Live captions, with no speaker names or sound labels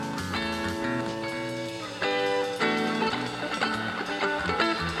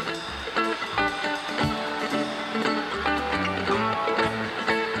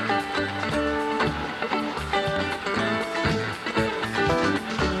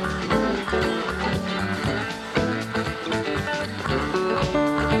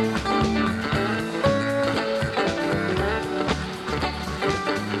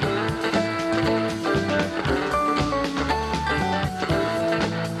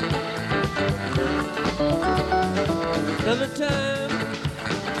the time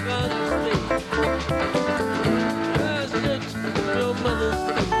gone to sleep. Just look at your mother's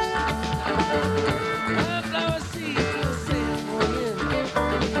face. Wildflower seeds in the sand morning.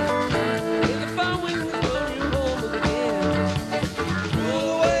 In the far wind will blow you home again. Roll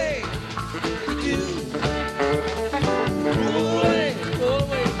away, you do. Roll away, you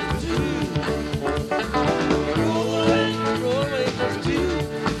do. Roll away, just do.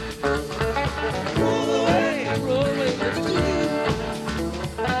 Roll away, just do.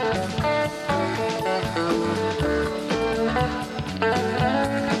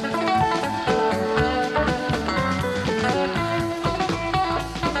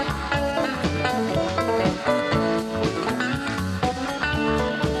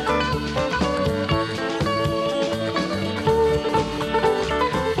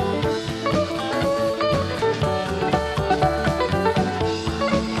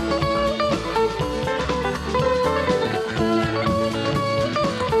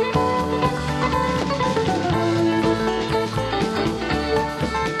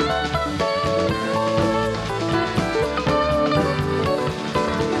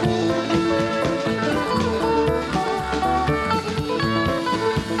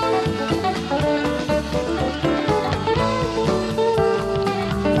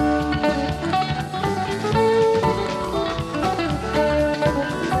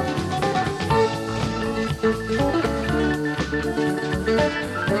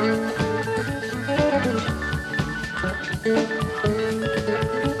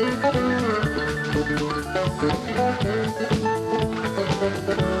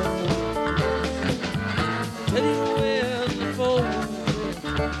 Anywhere the phone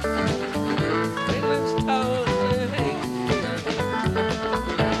England's towers they hang.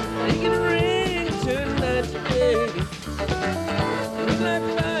 They can ring, turn night to day. It's like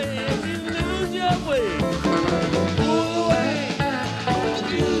fire, you lose your way. Roll away,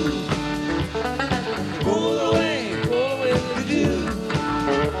 you do. Roll away, you do.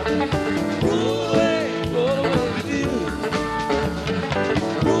 Roll away, you do.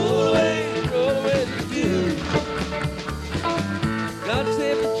 Roll away, you do. God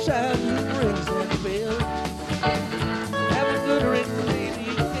save the child who rings that bell. Have a good ring, baby,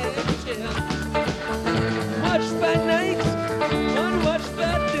 you can't tell. Watch by night, unwatched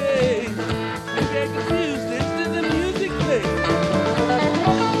by day. Maybe I can